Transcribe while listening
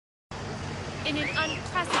In an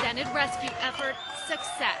unprecedented rescue effort,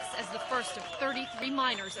 success as the first of 33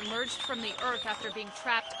 miners emerged from the earth after being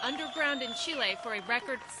trapped underground in Chile for a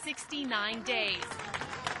record 69 days.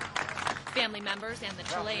 Family members and the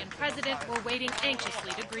Chilean president were waiting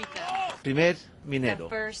anxiously to greet them. Primer minero. The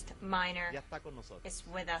first miner is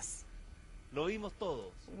with us.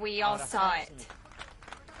 We all saw it.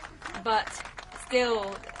 But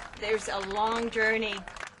still, there's a long journey.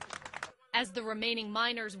 As the remaining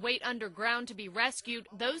miners wait underground to be rescued,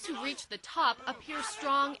 those who reach the top appear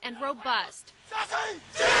strong and robust.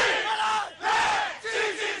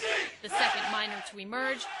 The second miner to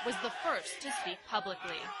emerge was the first to speak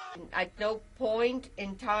publicly. At no point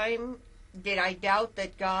in time did I doubt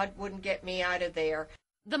that God wouldn't get me out of there.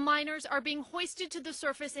 The miners are being hoisted to the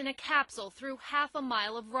surface in a capsule through half a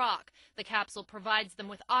mile of rock. The capsule provides them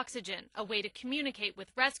with oxygen, a way to communicate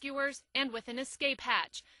with rescuers, and with an escape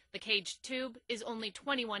hatch. The caged tube is only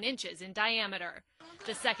 21 inches in diameter.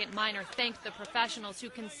 The second miner thanked the professionals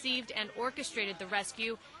who conceived and orchestrated the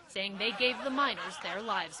rescue, saying they gave the miners their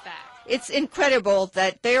lives back. It's incredible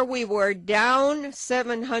that there we were down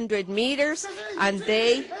 700 meters and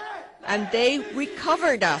they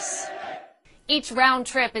recovered us. Each round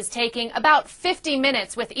trip is taking about 50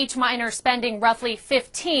 minutes, with each miner spending roughly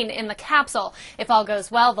 15 in the capsule. If all goes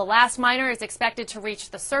well, the last miner is expected to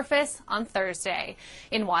reach the surface on Thursday.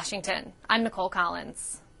 In Washington, I'm Nicole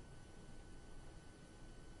Collins.